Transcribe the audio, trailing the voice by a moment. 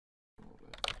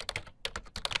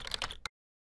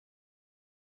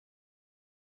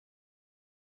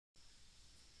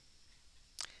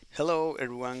Hello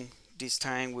everyone. This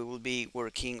time we will be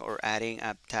working or adding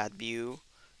a tab view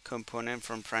component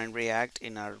from primereact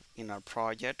in our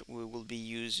project. We will be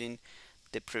using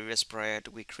the previous project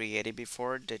we created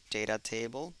before, the data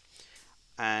table,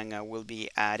 and we'll be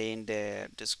adding the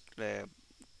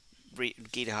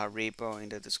GitHub repo in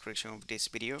the description of this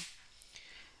video.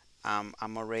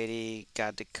 I'm already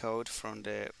got the code from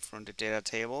the data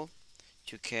table.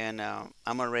 You can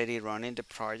I'm already running the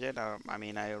project.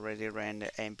 I already ran the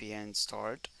npm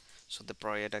start, so the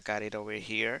project I got it over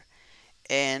here.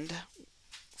 And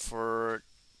for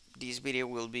this video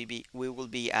we will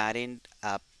be adding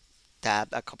a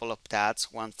couple of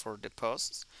tabs, one for the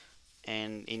posts,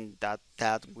 and in that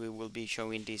tab we will be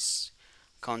showing this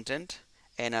content,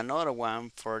 and another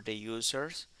one for the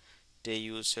users. The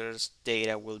users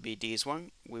data will be this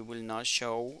one. We will not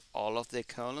show all of the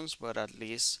columns, but at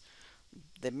least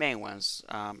the main ones,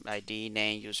 ID,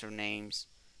 name,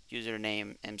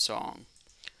 username, and so on.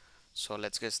 So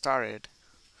let's get started.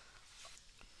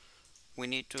 We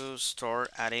need to start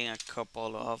adding a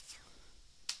couple of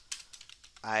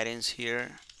items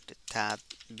here, the tab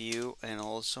view and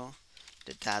also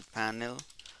the tab panel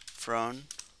from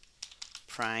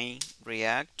Prime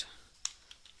React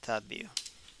tab view.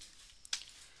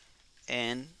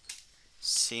 And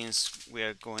since we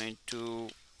are going to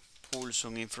pull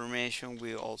some information,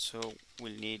 we also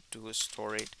will need to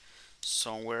store it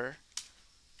somewhere,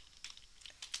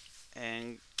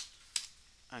 and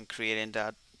creating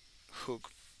that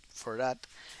hook for that.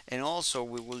 And also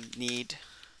we will need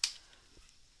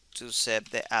to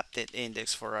set the update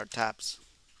index for our tabs,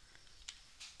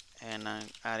 and I'm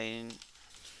adding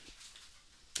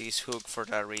this hook for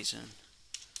that reason.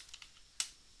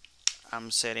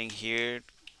 I'm setting here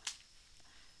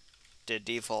the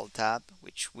default tab,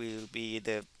 which will be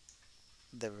the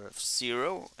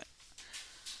zero.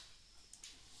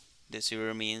 The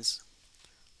zero means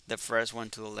the first one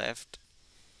to the left.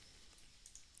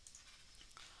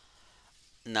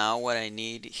 Now what I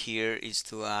need here is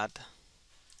to add,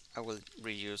 I will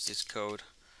reuse this code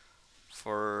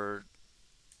for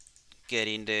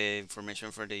getting the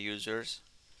information for the users.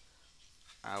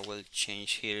 I will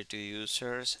change here to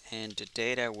users, and the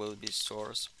data will be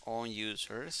stored on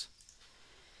users.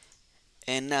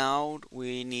 And now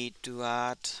we need to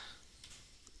add,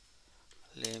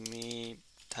 let me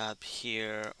tap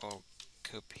here or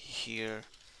copy here,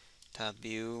 tab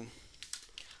view.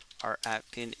 Our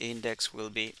active index will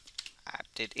be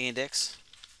active index,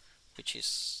 which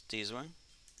is this one.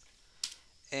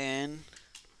 And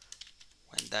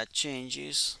when that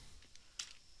changes,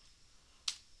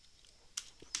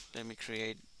 let me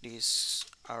create this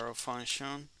arrow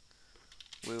function.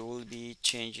 We will be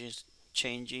changing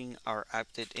our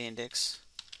active index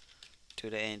to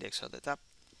the index of the tab.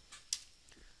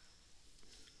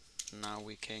 Now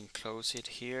we can close it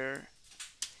here,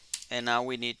 and now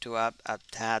we need to add a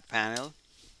tab panel.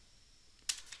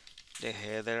 The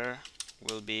header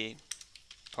will be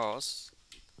post,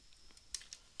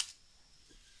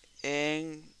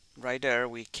 and right there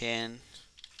we can,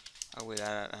 I will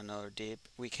add another div.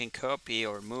 We can copy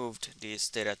or move this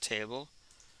data table,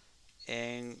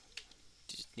 and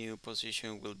this new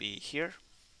position will be here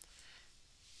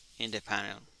in the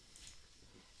panel.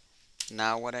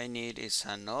 Now what I need is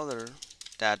another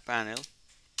tab panel.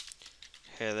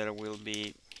 Header will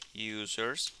be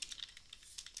users,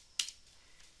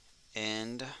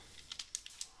 and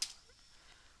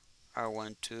I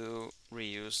want to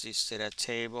reuse this data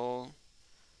table.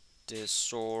 The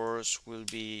source will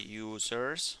be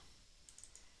users,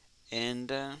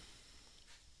 and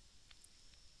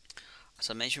as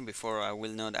I mentioned before, I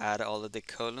will not add all of the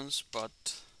columns,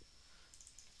 but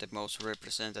the most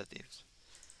representatives.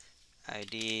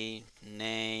 ID,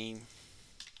 name,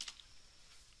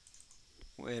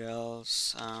 what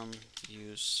else?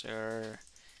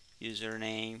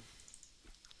 Username,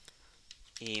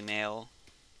 email.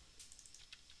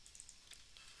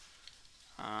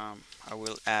 I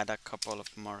will add a couple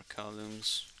of more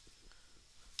columns,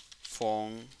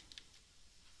 phone,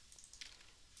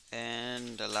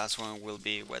 and the last one will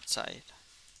be website.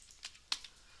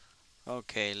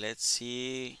 Okay, let's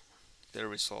see the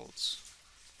results.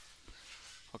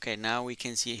 Okay, now we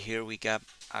can see here we got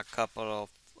a couple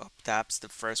of tabs. The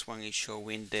first one is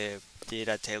showing the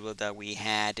data table that we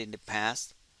had in the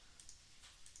past,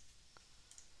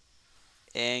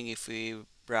 and if we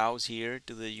browse here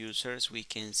to the users, we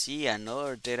can see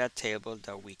another data table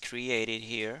that we created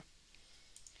here,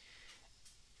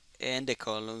 and the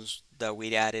columns that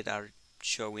we added are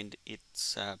showing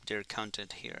their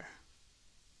content here.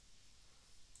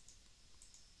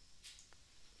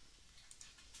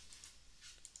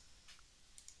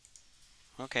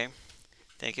 Okay.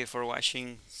 Thank you for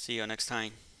watching. See you next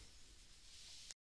time.